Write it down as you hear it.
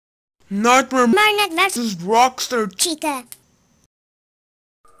Nightmarionette, this is rockstar chica.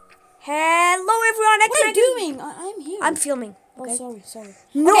 Hello everyone, what are you doing? I'm here. I'm filming. Okay? Oh, sorry.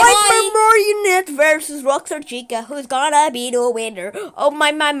 Nightmarionette versus Rockstar Chica. Who's gonna be the winner? Oh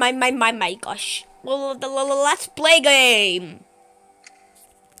my gosh. Let's play game.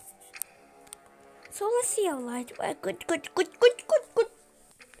 So let's see how light. Good.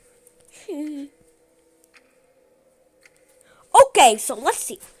 Okay, so let's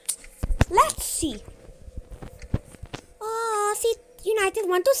see. Oh, United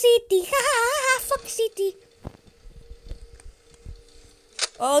want to City. Ha ha ha! Fuck City.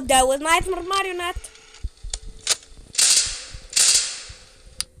 Oh, that was Nightmarionette.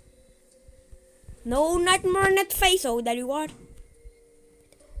 No Nightmarionette face. Oh, there you are.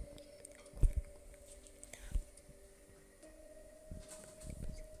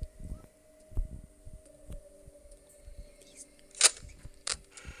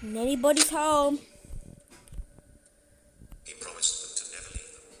 Anybody's home. He promised them to never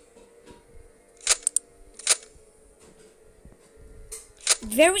leave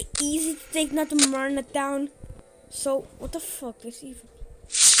them. Very easy to take Nightmarionette down. So what the fuck is even?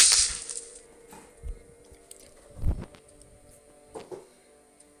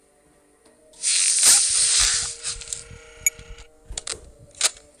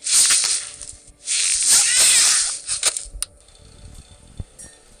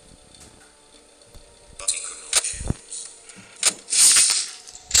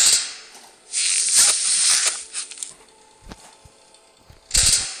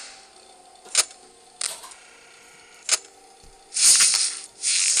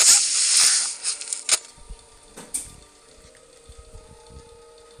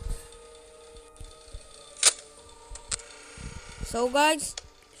 So guys,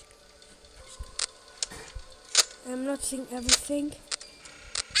 I'm not seeing everything.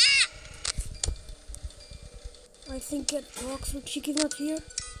 I think that Rockstar Chica is not here.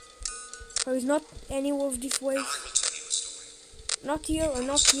 Or is not any of these ways. Not here or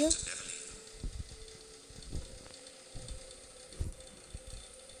not here.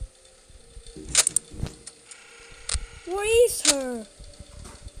 Where is her?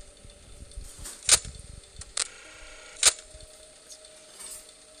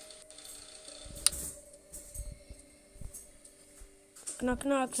 Knock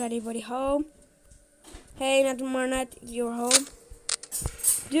knock, is anybody home? Hey, Nightmarionette, you're home?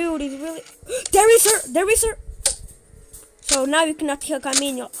 Dude, he's really... There is her! So now you cannot come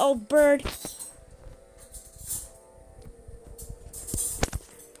in, you old bird.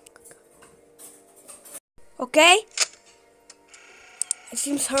 Okay? It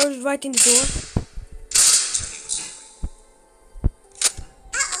seems her is right in the door.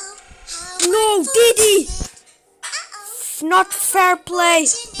 No, Didi! Not fair play.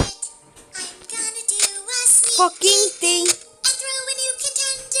 Fucking thing.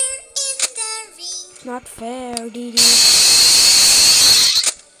 Not fair, Didi.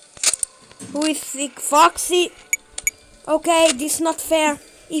 Who is sick? Foxy. Okay, this is not fair.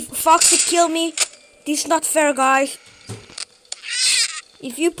 If Foxy kill me, this is not fair, guys.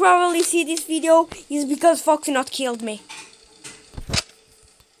 If you probably see this video, it's because Foxy not killed me.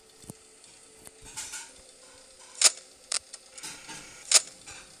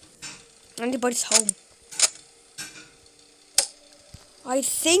 Anybody's home. I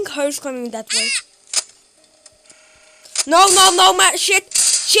think her's coming that way. No, man, shit,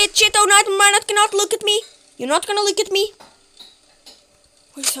 oh, Nightmarionette cannot look at me. You're not gonna look at me.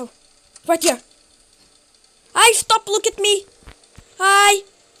 Where's her? Right here. Stop, look at me. I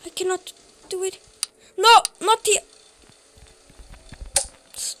cannot do it. No, not here.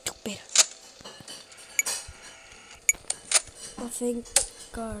 Stupid. Oh, thank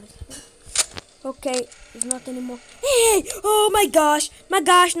God. Okay, it's not anymore. Hey! Oh my gosh,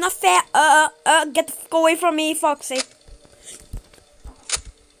 not fair. Get the fuck away from me, Foxy.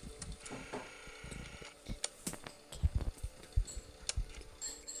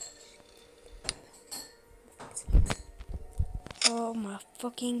 Oh my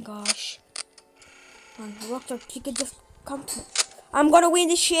fucking gosh. Man, Rockstar Chica just come. I'm gonna win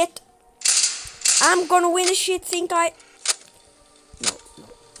this shit. Think I. No.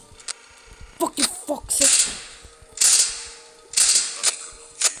 Fuck you, Foxy.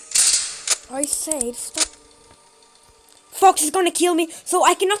 I said stop. Fox is gonna kill me, so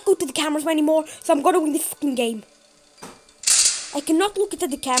I cannot go to the cameras anymore, so I'm gonna win the fucking game. I cannot look at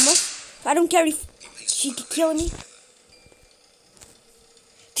the cameras, so I don't care if she could kill me.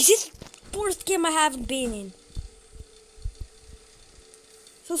 This is the worst game I haven't been in.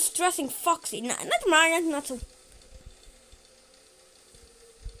 So stressing Foxy. Not Marionette, not so.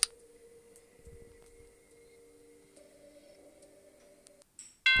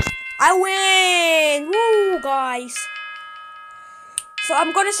 I win! Woo, guys. So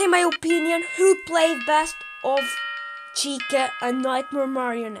I'm gonna say my opinion. Who played best of Chica and Nightmare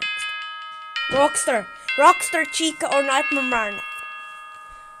Marionette? Rockstar, Chica, or Nightmare Marionette?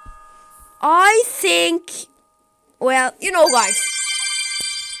 I think, well, you know, guys.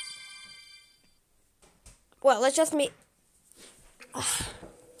 Well, let's just meet.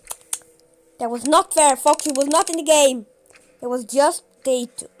 That was not fair. Foxy was not in the game. It was just day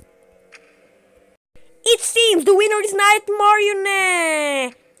 2. It seems the winner is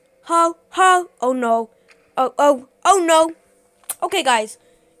Nightmarionette. How? Oh no. Oh no. Okay, guys.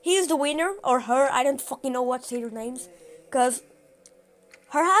 He's the winner, or her. I don't fucking know what's their names. Because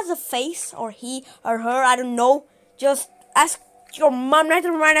her has a face, or he, or her. I don't know. Just ask your mom,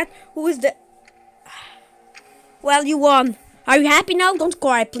 Nightmarionette, who is the... Well, you won. Are you happy now? Don't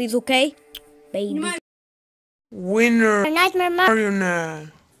cry, please, okay? Baby. Winner Nightmare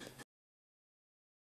Marionette.